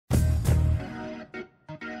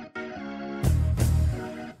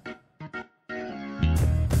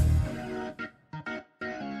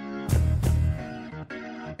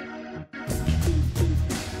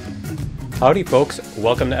Howdy folks,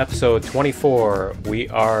 welcome to episode 24. We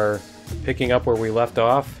are picking up where we left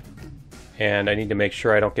off, and I need to make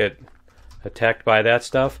sure I don't get attacked by that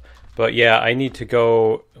stuff. But yeah, I need to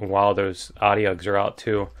go, wow, those audiugs are out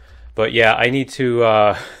too. But yeah, I need to,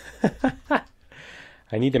 I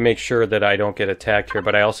need to make sure that I don't get attacked here,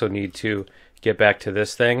 but I also need to get back to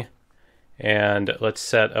this thing. And let's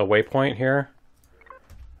set a waypoint here.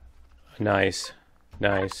 Nice,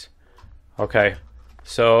 nice. Okay.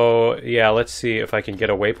 So, yeah, let's see if I can get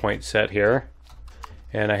a waypoint set here.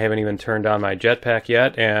 And I haven't even turned on my jetpack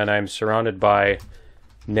yet, and I'm surrounded by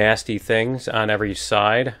nasty things on every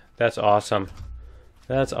side. That's awesome.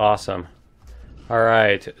 That's awesome.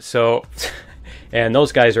 Alright, so, and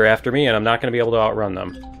those guys are after me, and I'm not going to be able to outrun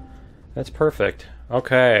them. That's perfect.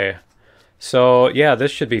 Okay. So, yeah, this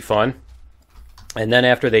should be fun. And then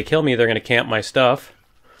after they kill me, they're going to camp my stuff.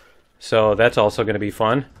 So, that's also going to be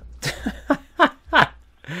fun.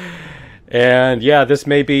 And yeah, this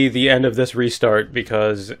may be the end of this restart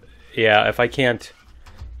because yeah, if I can't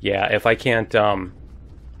get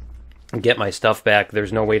my stuff back,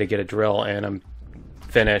 there's no way to get a drill and I'm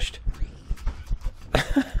finished.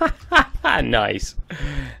 Nice.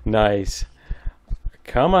 Nice.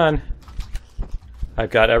 Come on.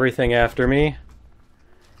 I've got everything after me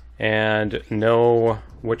and no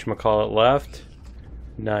whatchamacallit left.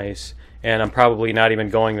 Nice. And I'm probably not even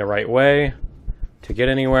going the right way to get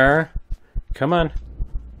anywhere. Come on.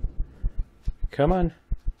 Come on.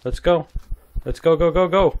 Let's go. Let's go, go, go,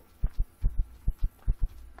 go.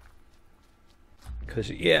 Because,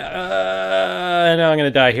 yeah, now I'm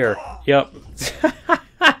going to die here. Yep.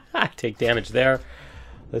 Take damage there.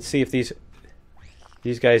 Let's see if these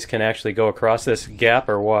guys can actually go across this gap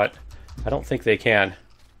or what. I don't think they can.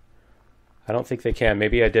 I don't think they can.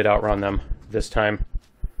 Maybe I did outrun them this time.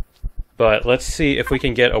 But let's see if we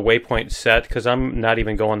can get a waypoint set, because I'm not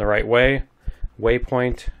even going the right way.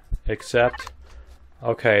 Waypoint, accept.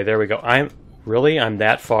 Okay, there we go. I'm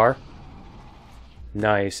that far?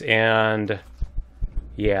 Nice, and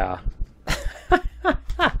yeah.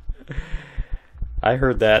 I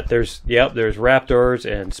heard that. There's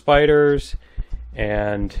raptors and spiders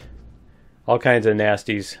and all kinds of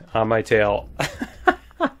nasties on my tail.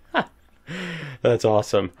 That's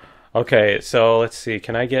awesome. Okay, so let's see.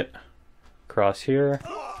 Can I get across here?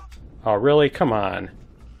 Oh, really? Come on.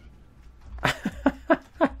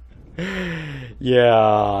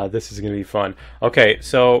 Yeah, this is going to be fun. Okay,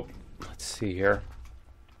 so let's see here.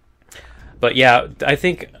 But yeah, I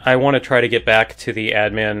think I want to try to get back to the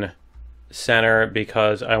admin center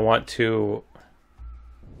because I want to...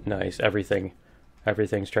 Nice, everything's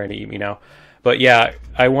trying to eat me now. But yeah,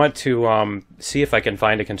 I want to see if I can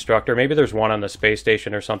find a constructor. Maybe there's one on the space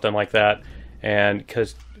station or something like that. And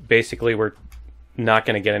because basically we're not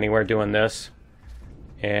going to get anywhere doing this.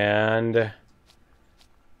 And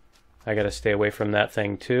I got to stay away from that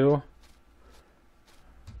thing too.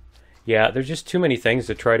 Yeah, there's just too many things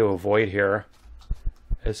to try to avoid here.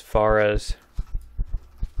 As far as...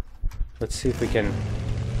 Let's see if we can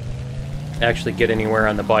actually get anywhere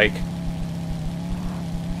on the bike.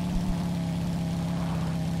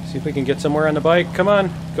 See if we can get somewhere on the bike. Come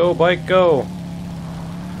on, go bike, go.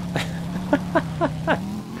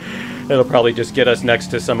 It'll probably just get us next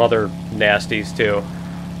to some other nasties too.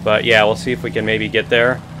 But yeah, we'll see if we can maybe get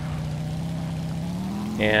there.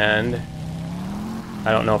 And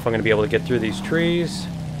I don't know if I'm going to be able to get through these trees.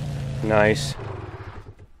 Nice.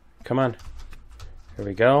 Come on. Here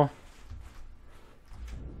we go.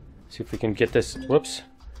 See if we can get this. Whoops.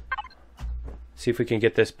 See if we can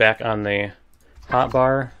get this back on the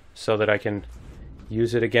hotbar so that I can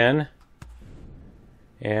use it again.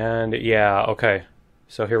 And yeah, okay.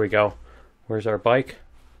 So here we go. Where's our bike?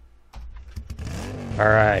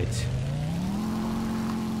 Alright.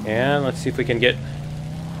 And let's see if we can get...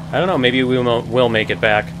 I don't know, maybe we'll make it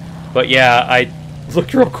back. But yeah, I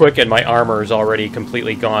looked real quick and my armor is already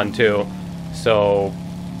completely gone too. So,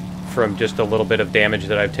 from just a little bit of damage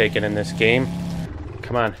that I've taken in this game.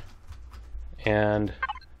 Come on. And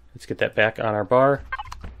let's get that back on our bar.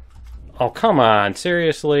 Oh, come on,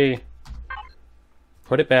 seriously?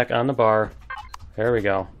 Put it back on the bar. There we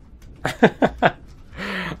go.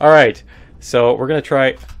 Alright, so we're going to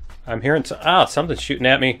try... I'm hearing... something's shooting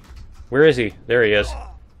at me. Where is he? There he is.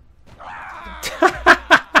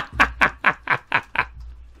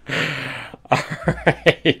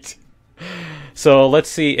 Alright. So let's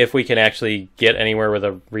see if we can actually get anywhere with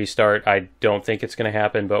a restart. I don't think it's going to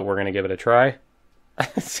happen, but we're going to give it a try.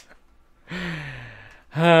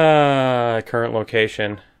 Current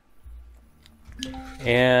location.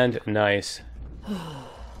 And nice.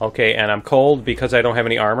 Okay, and I'm cold because I don't have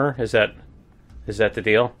any armor. Is that the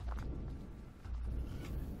deal?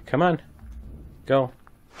 Come on. Go.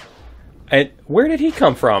 And where did he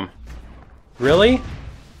come from? Really?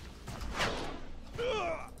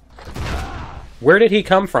 Where did he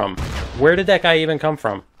come from? Where did that guy even come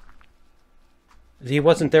from? He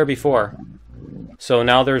wasn't there before. So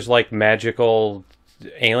now there's like magical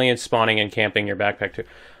aliens spawning and camping your backpack too.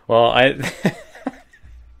 Well,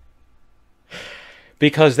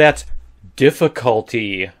 because that's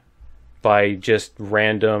difficulty by just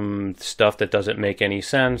random stuff that doesn't make any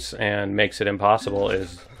sense and makes it impossible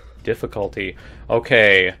is difficulty.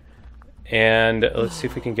 Okay. And let's see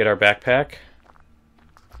if we can get our backpack.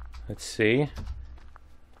 Let's see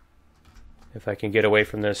if I can get away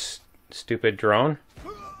from this stupid drone,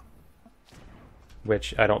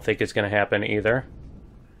 which I don't think is going to happen either.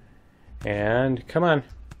 And come on,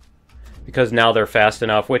 because now they're fast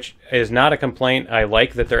enough, which is not a complaint. I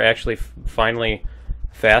like that they're actually finally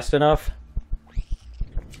fast enough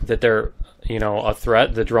that they're, you know, a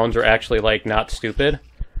threat. The drones are actually like not stupid,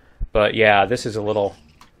 but yeah, this is a little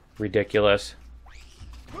ridiculous.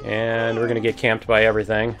 And we're gonna get camped by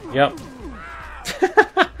everything. Yep.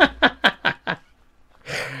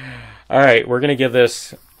 All right, we're gonna give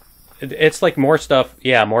this. It's like more stuff.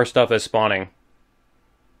 Yeah, more stuff is spawning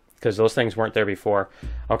because those things weren't there before.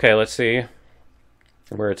 Okay, let's see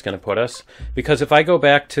where it's gonna put us. Because if I go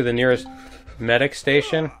back to the nearest medic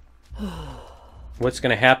station, what's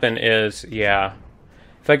gonna happen is, yeah,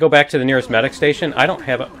 if I go back to the nearest medic station, I don't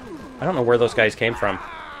know where those guys came from.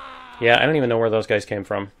 Yeah, I don't even know where those guys came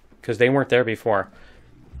from because they weren't there before.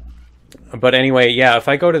 But anyway, yeah, if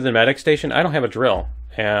I go to the medic station, I don't have a drill,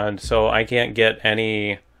 and so I can't get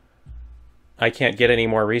any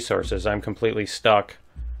more resources. I'm completely stuck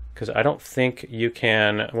because I don't think you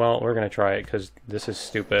can. Well, we're gonna try it because this is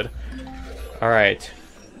stupid. All right,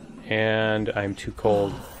 and I'm too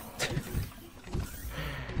cold.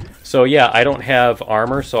 So yeah, I don't have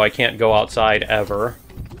armor, so I can't go outside ever.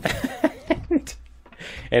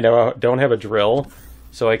 And I don't have a drill,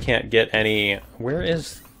 so I can't get any. Where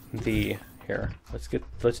is the here?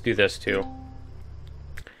 Let's do this too,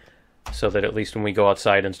 so that at least when we go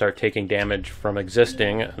outside and start taking damage from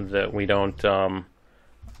existing, that we don't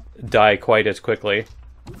die quite as quickly.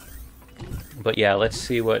 But yeah, let's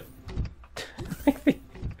see what.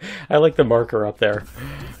 I like the marker up there,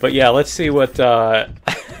 but yeah, let's see what.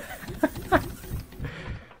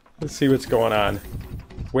 Let's see what's going on.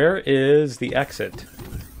 Where is the exit?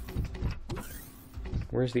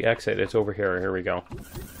 Where's the exit? It's over here. Here we go.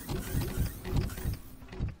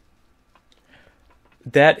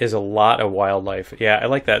 That is a lot of wildlife. Yeah, I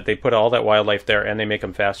like that. They put all that wildlife there, and they make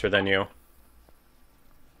them faster than you.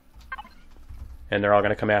 And they're all going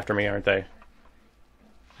to come after me, aren't they?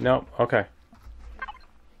 No? Okay.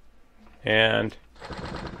 And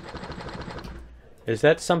is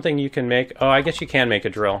that something you can make? Oh, I guess you can make a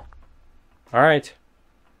drill. All right.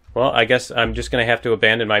 Well, I guess I'm just going to have to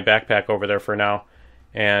abandon my backpack over there for now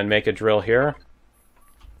and make a drill here.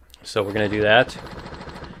 So we're going to do that.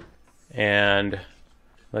 And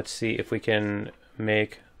let's see if we can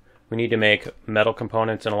make... We need to make metal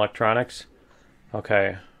components and electronics.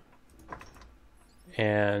 Okay.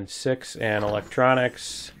 And 6 and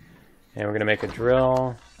electronics. And we're going to make a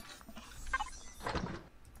drill.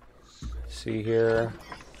 Let's see here.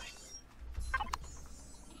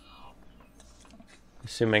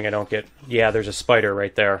 Assuming I don't get... Yeah, there's a spider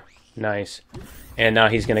right there. Nice. And now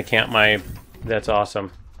he's going to camp my... That's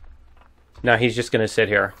awesome. Now he's just going to sit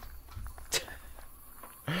here.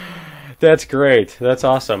 That's great. That's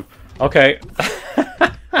awesome. Okay.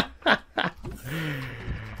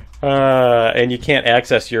 And you can't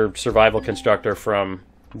access your survival constructor from...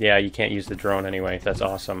 Yeah, you can't use the drone anyway. That's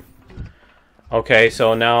awesome. Okay,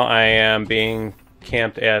 so now I am being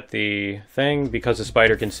camped at the thing because the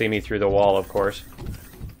spider can see me through the wall, of course.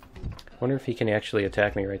 Wonder if he can actually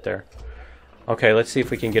attack me right there. Okay, let's see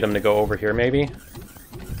if we can get him to go over here, maybe.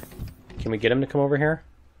 Can we get him to come over here?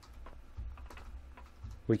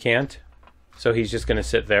 We can't. So he's just going to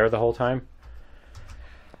sit there the whole time.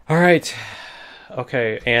 All right.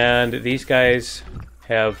 Okay, and these guys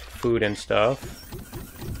have food and stuff.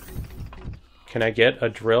 Can I get a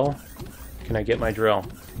drill? Can I get my drill?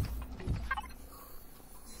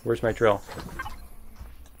 Where's my drill?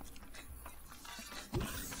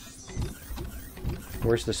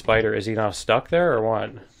 Where's the spider? Is he now stuck there or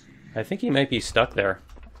what? I think he might be stuck there.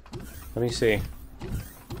 Let me see.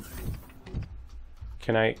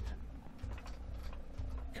 Can I...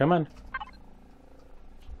 Come on.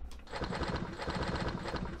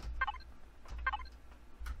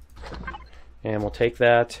 And we'll take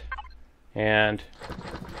that. And...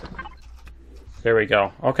 There we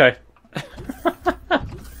go. Okay.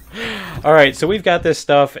 All right, so we've got this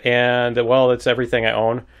stuff, and well, it's everything I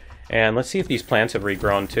own. And let's see if these plants have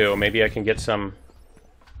regrown too. Maybe I can get some.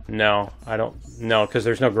 No, I don't. No, because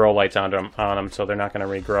there's no grow lights on them, so they're not going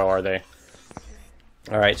to regrow, are they?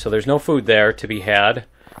 All right, so there's no food there to be had,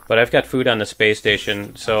 but I've got food on the space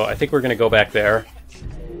station, so I think we're going to go back there.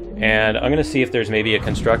 And I'm going to see if there's maybe a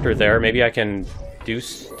constructor there. Maybe I can do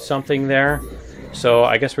something there. So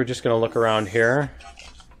I guess we're just going to look around here.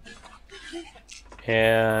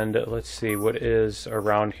 And let's see, what is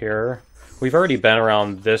around here? We've already been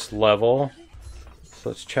around this level. So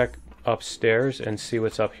let's check upstairs and see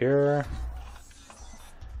what's up here.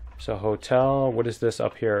 So hotel, what is this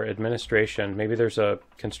up here? Administration. Maybe there's a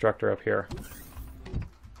constructor up here.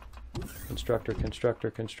 Constructor,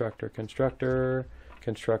 constructor, constructor, constructor,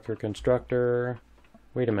 constructor, constructor.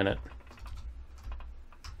 Wait a minute.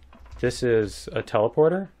 This is a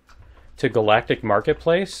teleporter to Galactic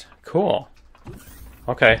Marketplace? Cool.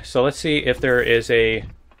 Okay, so let's see if there is a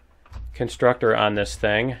constructor on this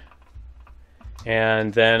thing.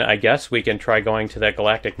 And then I guess we can try going to that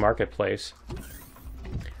Galactic Marketplace.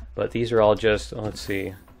 But these are all just, let's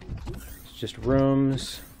see. It's just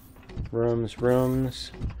rooms, rooms,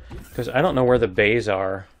 rooms. Because I don't know where the bays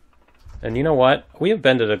are. And you know what? We have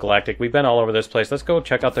been to the Galactic. We've been all over this place. Let's go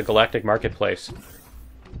check out the Galactic Marketplace.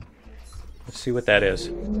 Let's see what that is.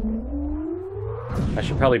 I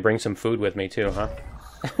should probably bring some food with me too, huh?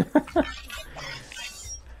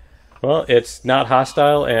 Well, it's not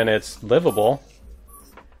hostile and it's livable.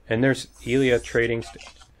 And there's Elia Trading...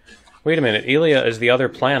 Wait a minute, Elia is the other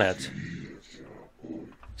planet.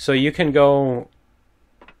 So you can go...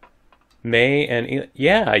 May and...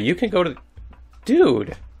 Yeah, you can go to...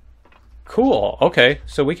 Dude! Cool, okay,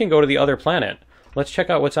 so we can go to the other planet. Let's check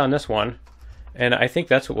out what's on this one. And I think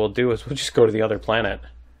that's what we'll do, is we'll just go to the other planet.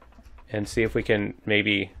 And see if we can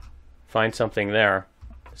maybe find something there.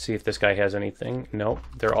 See if this guy has anything. Nope,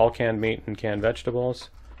 they're all canned meat and canned vegetables.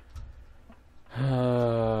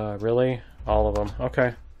 Really? All of them,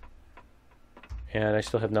 okay. And I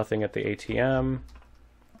still have nothing at the ATM.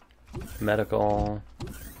 Medical.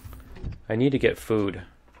 I need to get food.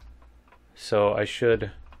 So I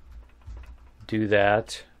should do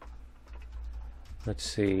that. Let's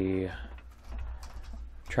see.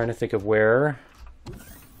 I'm trying to think of where.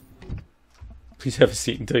 Please have a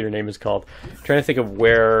seat until your name is called. I'm trying to think of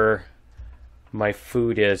where my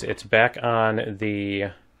food is. It's back on the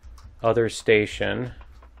other station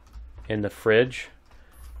in the fridge.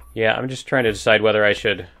 Yeah, I'm just trying to decide whether I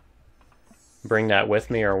should bring that with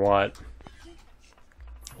me or what.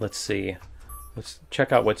 Let's see. Let's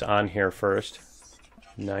check out what's on here first.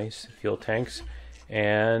 Nice. Fuel tanks.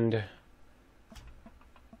 And...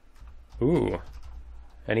 Ooh.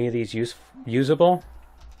 Any of these usable?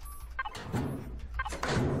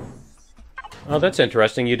 Oh, that's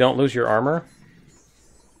interesting. You don't lose your armor?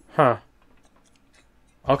 Huh.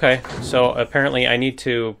 Okay, so apparently I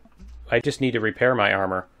just need to repair my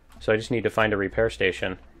armor. So I just need to find a repair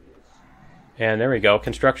station. And there we go.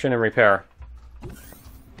 Construction and repair.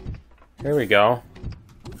 There we go.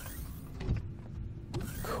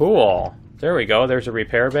 Cool. There we go. There's a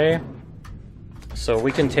repair bay. So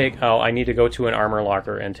we can take... Oh, I need to go to an armor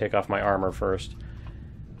locker and take off my armor first.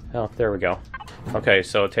 Oh, there we go. Okay,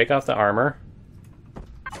 so take off the armor.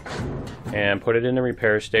 And put it in the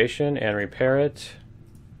repair station and repair it.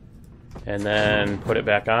 And then put it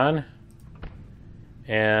back on.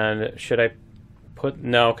 And should I put...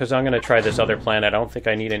 No, because I'm going to try this other planet. I don't think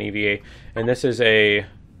I need an EVA. And this is an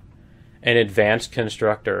advanced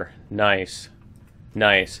constructor. Nice.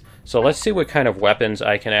 Nice. So let's see what kind of weapons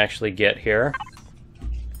I can actually get here.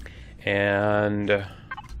 And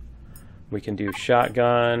we can do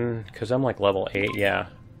shotgun, because I'm like level 8, yeah.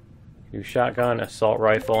 Do shotgun, assault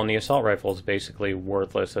rifle, and the assault rifle is basically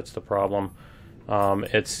worthless. That's the problem.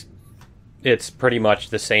 It's pretty much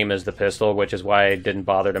the same as the pistol, which is why I didn't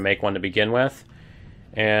bother to make one to begin with.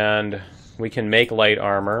 And we can make light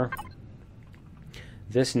armor.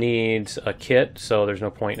 This needs a kit, so there's no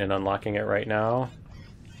point in unlocking it right now.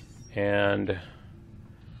 And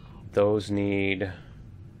those need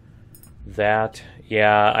that.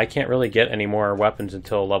 Yeah, I can't really get any more weapons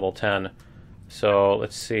until level 10. So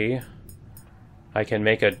let's see. I can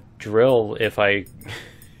make a drill if I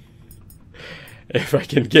if I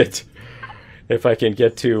can get to if I can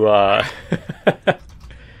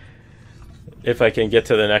get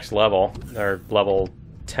to the next level, or level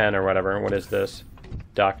 10 or whatever. What is this?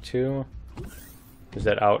 Dock 2? Is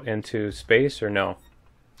that out into space or no?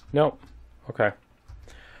 Nope. Okay.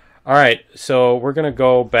 Alright, so we're gonna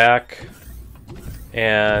go back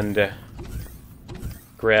and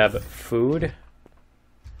grab food.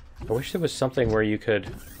 I wish there was something where you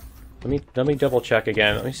could Let me double check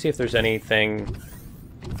again. Let me see if there's anything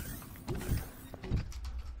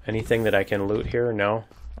that I can loot here. No.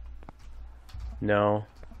 No.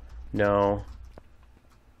 No.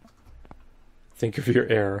 Think of your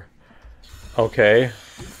error. Okay.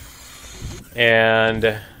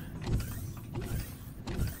 And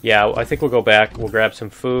yeah, I think we'll go back. We'll grab some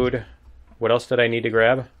food. What else did I need to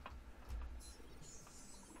grab?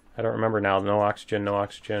 I don't remember now. No oxygen, no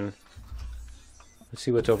oxygen. Let's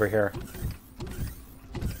see what's over here.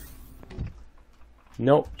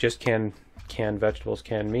 Nope, just canned vegetables,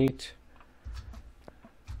 canned meat.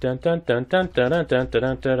 Dun dun dun dun dun dun dun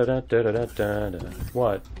dun dun dun dun dun.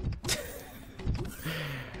 What?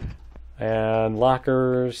 And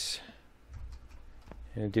lockers.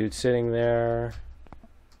 And a dude sitting there.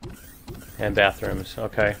 And bathrooms.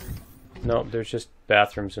 Okay. Nope, there's just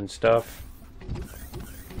bathrooms and stuff.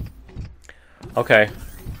 Okay.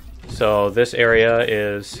 So this area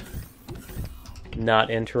is not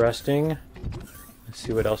interesting. Let's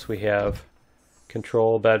see what else we have.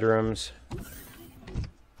 Control bedrooms.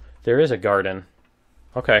 There is a garden.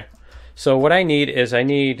 Okay. So what I need is I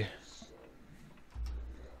need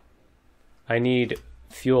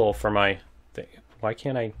fuel for my thing. Why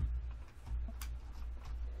can't I?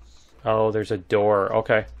 Oh, there's a door.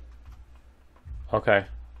 Okay. Okay.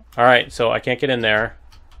 Alright, so I can't get in there.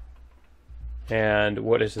 And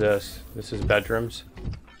what is this? This is bedrooms.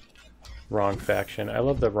 Wrong faction. I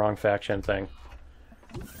love the wrong faction thing.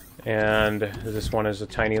 And this one is a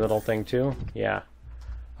tiny little thing too? Yeah.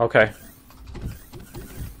 Okay.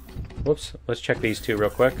 Whoops. Let's check these two real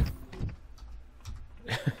quick.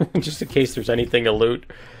 Just in case there's anything to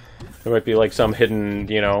loot. There might be like some hidden,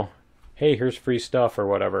 you know, hey, here's free stuff or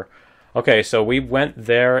whatever. Okay, so we went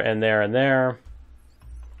there and there and there.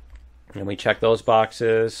 And we checked those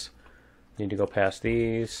boxes. Need to go past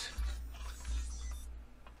these.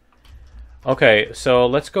 Okay, so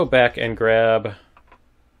let's go back and grab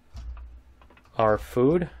our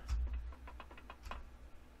food.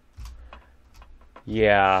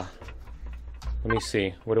 Yeah. Let me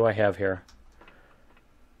see. What do I have here?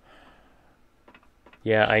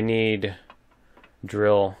 Yeah, I need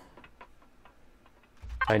drill.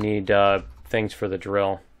 I need things for the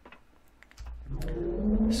drill.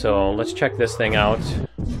 So let's check this thing out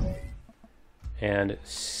and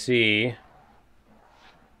see.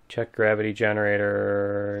 Check gravity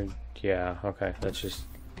generator. Yeah, okay. That's just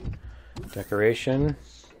decoration.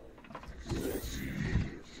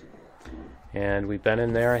 And we've been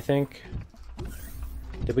in there, I think.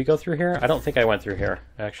 Did we go through here? I don't think I went through here,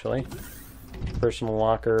 actually. Personal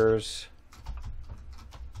lockers.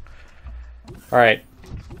 Alright.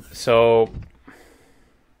 So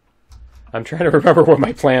I'm trying to remember what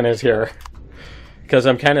my plan is here. Because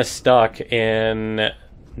I'm kind of stuck in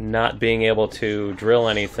not being able to drill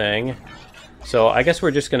anything. So I guess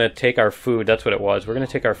we're just going to take our food. That's what it was. We're going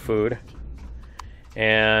to take our food.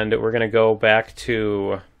 And we're going to go back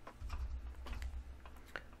to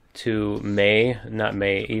May. Not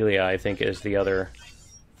May. Elia, I think, is the other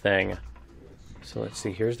thing. So let's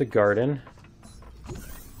see. Here's the garden.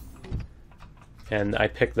 And I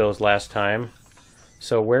picked those last time.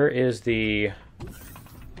 So where is the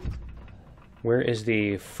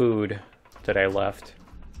food that I left?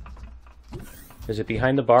 Is it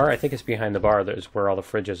behind the bar? I think it's behind the bar. That is where all the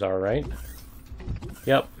fridges are, right?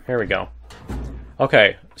 Yep, here we go.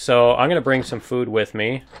 Okay, so I'm going to bring some food with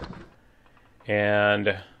me.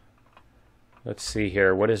 And let's see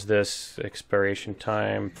here. What is this? Expiration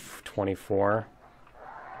time, 24.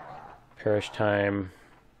 Perish time.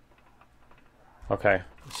 Okay,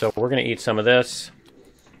 so we're going to eat some of this.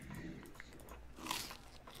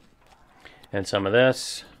 And some of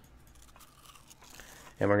this.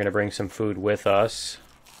 And we're going to bring some food with us.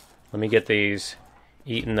 Let me get these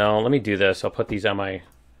eaten though. Let me do this. I'll put these on my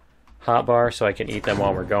hotbar so I can eat them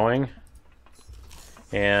while we're going.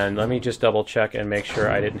 And let me just double check and make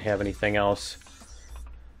sure I didn't have anything else.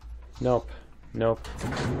 Nope. Nope.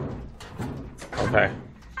 Okay.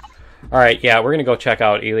 Alright, yeah, we're going to go check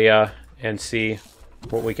out Elia and see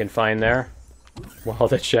what we can find there. Wow,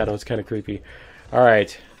 that shadow is kind of creepy.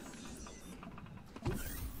 Alright.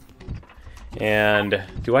 And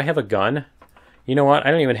do I have a gun? You know what?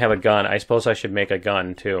 I don't even have a gun. I suppose I should make a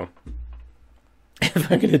gun too.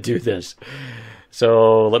 If I'm going to do this.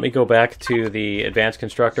 So let me go back to the advanced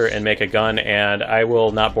constructor and make a gun, and I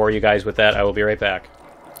will not bore you guys with that. I will be right back.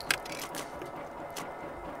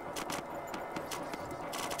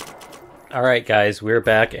 Alright guys, we're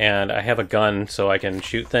back, and I have a gun so I can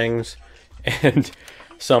shoot things. And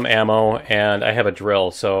some ammo, and I have a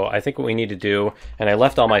drill. So I think what we need to do, and I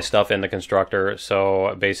left all my stuff in the constructor,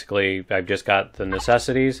 so basically I've just got the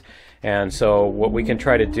necessities. And so what we can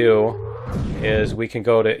try to do is we can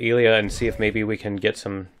go to Elia and see if maybe we can get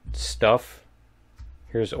some stuff.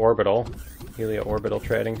 Here's Orbital, Elia Orbital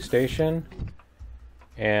Trading Station.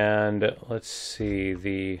 And let's see,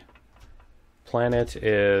 the planet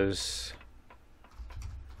is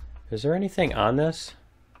there anything on this?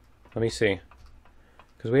 Let me see.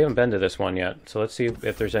 Because we haven't been to this one yet. So let's see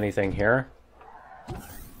if there's anything here.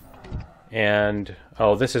 And,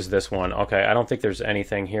 oh, this is this one. Okay, I don't think there's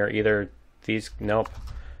anything here either. These, nope.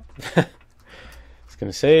 I was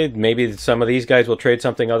going to say, maybe some of these guys will trade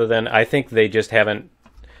something other than, I think they just haven't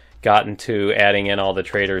gotten to adding in all the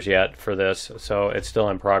traders yet for this. So it's still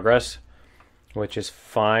in progress, which is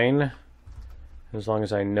fine. As long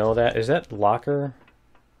as I know that. Is that locker?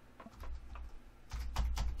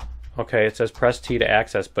 Okay, it says press T to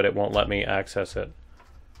access, but it won't let me access it.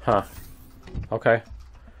 Huh. Okay.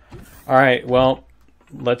 All right. Well,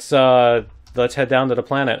 let's head down to the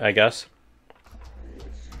planet, I guess,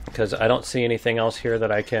 because I don't see anything else here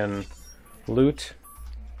that I can loot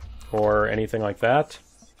or anything like that.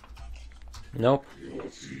 Nope.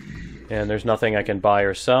 And there's nothing I can buy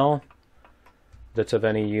or sell that's of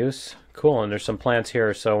any use. Cool. And there's some plants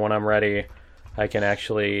here, so when I'm ready, I can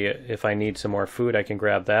actually, if I need some more food, I can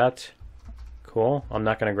grab that. Cool. I'm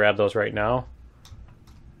not going to grab those right now.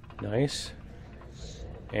 Nice.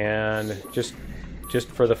 And just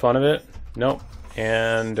for the fun of it. Nope.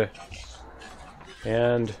 And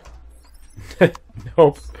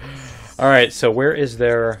nope. All right. So where is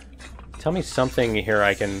there? Tell me something here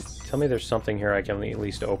I can. Tell me there's something here I can at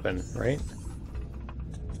least open, right?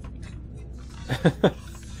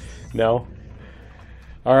 No.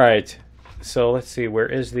 All right. So let's see.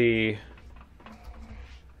 Where's the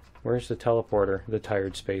teleporter? The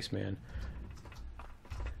tired spaceman.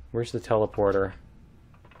 Where's the teleporter?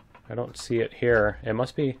 I don't see it here. It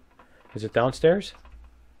must be. Is it downstairs?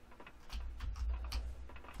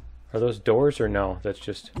 Are those doors or no? That's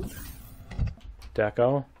just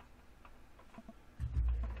deco.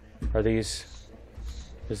 Are these...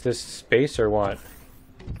 Is this space or what?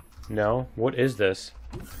 No? What is this?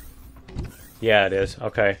 Yeah, it is.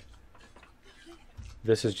 Okay.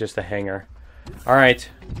 This is just a hangar. Alright.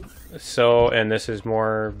 So, and this is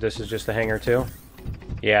more... This is just a hangar too?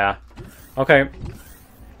 Yeah. Okay.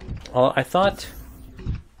 Well, I thought...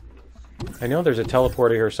 I know there's a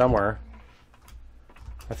teleporter here somewhere.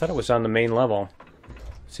 I thought it was on the main level.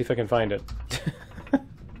 Let's see if I can find it.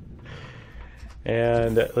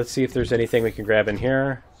 And let's see if there's anything we can grab in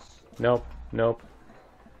here. Nope, nope.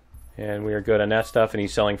 And we are good on that stuff, and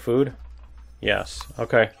he's selling food? Yes,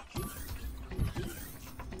 okay.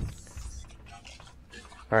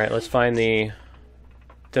 Alright, let's find the...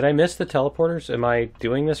 Did I miss the teleporters? Am I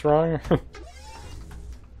doing this wrong?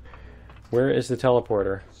 Where is the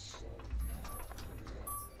teleporter?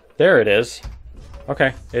 There it is.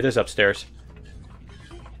 Okay, it is upstairs.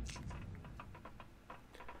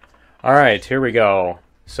 Alright, here we go.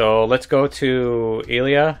 So let's go to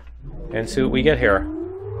Elia and see what we get here.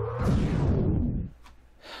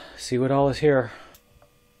 See what all is here.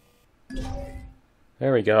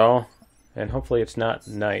 There we go. And hopefully it's not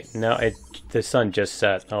night. No, the sun just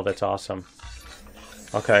set. Oh, that's awesome.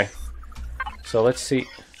 Okay. So let's see.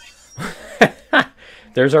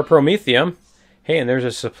 There's our Promethium. Hey, and there's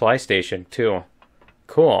a supply station too.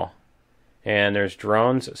 Cool. And there's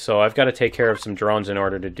drones. So I've got to take care of some drones in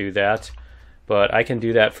order to do that. But I can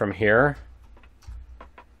do that from here.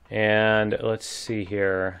 And let's see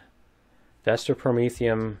here. That's the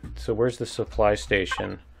Promethium. So where's the supply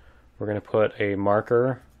station? We're going to put a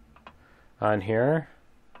marker on here.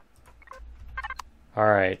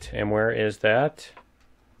 Alright, and where is that?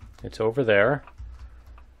 It's over there.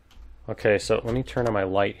 Okay, so let me turn on my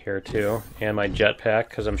light here too, and my jetpack,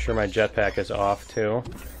 because I'm sure my jetpack is off too.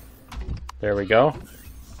 There we go.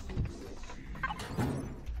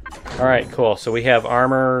 Alright, cool. So we have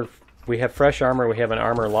armor, we have fresh armor, we have an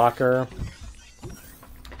armor locker.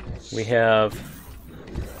 We have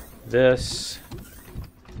this,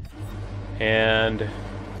 and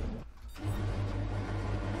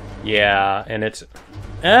yeah, and it's...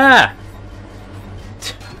 Ah!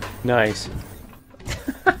 Nice.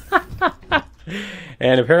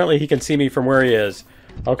 And apparently he can see me from where he is.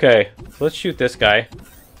 Okay, so let's shoot this guy.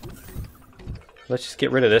 Let's just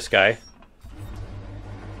get rid of this guy.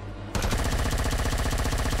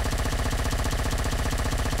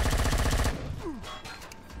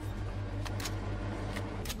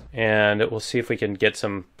 And we'll see if we can get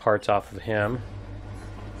some parts off of him.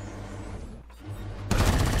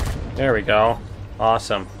 There we go.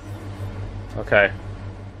 Awesome. Okay.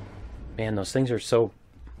 Man, those things are so...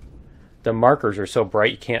 The markers are so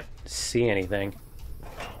bright you can't see anything.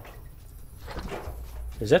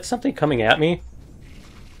 Is that something coming at me?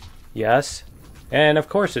 Yes. And of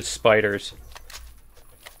course it's spiders.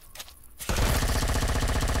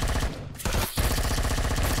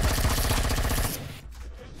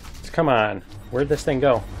 Come on. Where'd this thing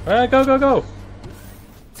go? Go, go, go!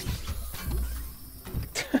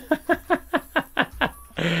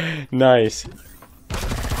 Nice.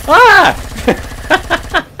 Ah!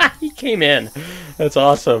 He came in. That's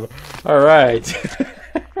awesome. Alright.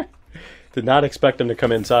 Did not expect him to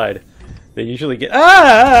come inside. They usually get...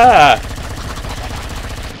 Ah!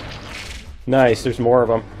 Nice, there's more of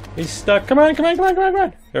them. He's stuck. Come on, come on, come on, come on, come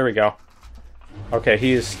on. There we go. Okay,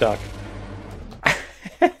 he is stuck.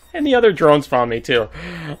 And the other drones found me too.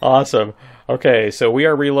 Awesome. Okay, so we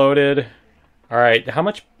are reloaded. Alright, how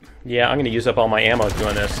much... Yeah, I'm going to use up all my ammo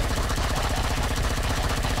doing this.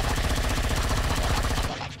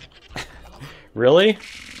 Really?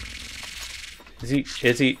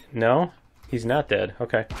 Is he... No? He's not dead.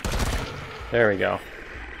 Okay. There we go.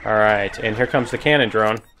 Alright, and here comes the cannon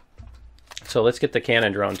drone. So let's get the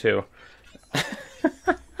cannon drone too.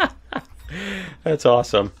 That's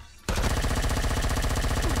awesome.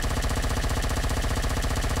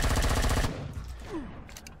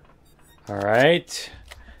 Alright.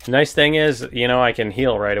 Nice thing is, you know, I can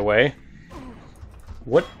heal right away.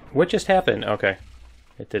 What just happened? Okay.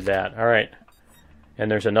 It did that. Alright. And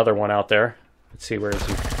there's another one out there. Let's see, where is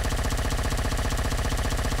he?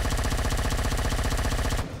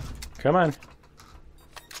 Come on.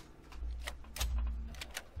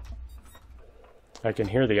 I can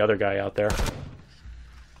hear the other guy out there.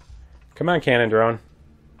 Come on, cannon drone.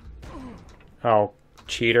 Oh,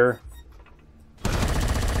 cheater.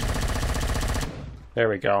 There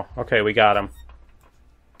we go. Okay, we got him.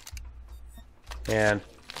 And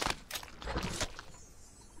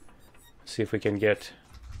see if we can get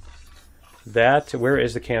that. Where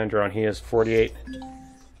is the cannon drone? He is 48.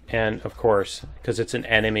 And of course, because it's an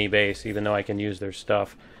enemy base, even though I can use their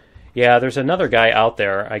stuff. Yeah, there's another guy out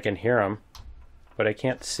there. I can hear him, but I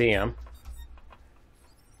can't see him.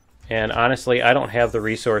 And honestly, I don't have the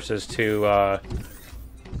resources to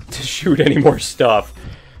shoot any more stuff.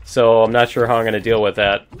 So I'm not sure how I'm going to deal with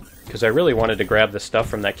that, because I really wanted to grab the stuff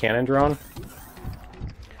from that cannon drone,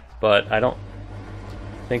 but I don't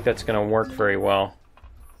think that's going to work very well,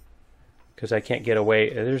 because I can't get away.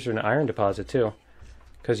 There's an iron deposit too,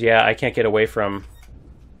 because yeah, I can't get away from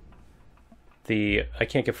the... I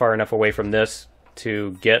can't get far enough away from this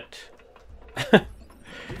to get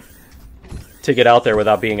to get out there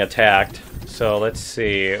without being attacked. So let's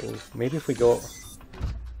see, maybe if we go...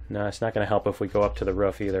 No, it's not going to help if we go up to the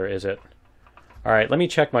roof either, is it? Alright, let me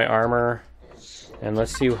check my armor. And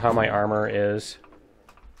let's see how my armor is.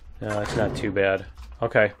 No, it's not too bad.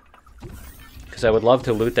 Okay. Because I would love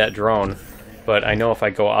to loot that drone. But I know if I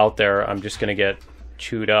go out there, I'm just going to get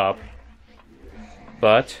chewed up.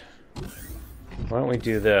 But why don't we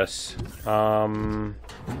do this?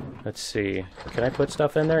 Let's see. Can I put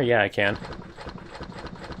stuff in there? Yeah, I can.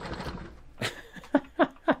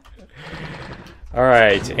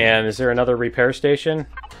 Alright, and is there another repair station?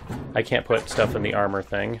 I can't put stuff in the armor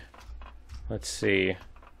thing. Let's see.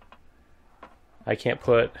 I can't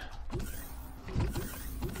put...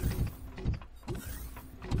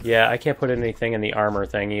 Yeah, I can't put anything in the armor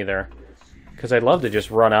thing either. Because I'd love to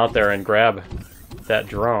just run out there and grab that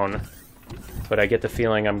drone. But I get the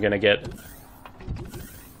feeling I'm going to get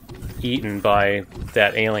eaten by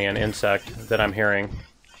that alien insect that I'm hearing.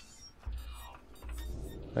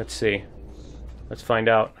 Let's see. Let's find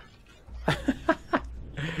out.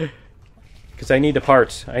 Because I need the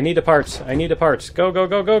parts. I need the parts. I need the parts. Go, go,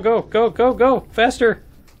 go, go, go, go, go, go. Faster.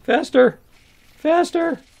 Faster.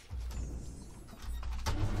 Faster.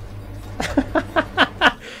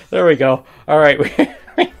 There we go. Alright, we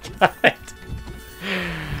got it.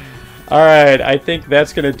 Alright, I think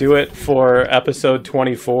that's going to do it for episode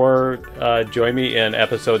 24. Join me in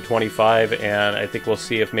episode 25, and I think we'll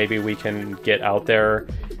see if maybe we can get out there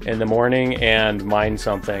in the morning and mine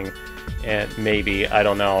something. And maybe, I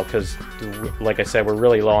don't know, because like I said, we're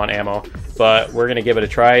really low on ammo. But we're going to give it a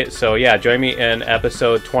try. So yeah, join me in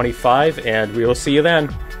episode 25, and we will see you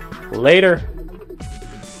then. Later!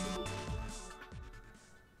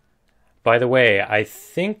 By the way, I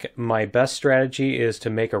think my best strategy is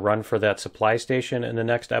to make a run for that supply station in the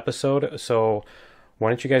next episode. So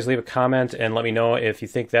why don't you guys leave a comment and let me know if you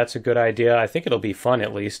think that's a good idea. I think it'll be fun,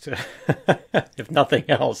 at least, if nothing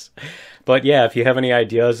else. But yeah, if you have any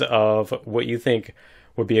ideas of what you think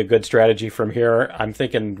would be a good strategy from here. I'm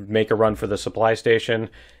thinking make a run for the supply station,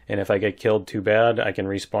 and if I get killed, too bad. I can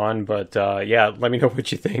respawn. But yeah, let me know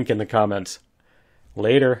what you think in the comments.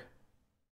 Later.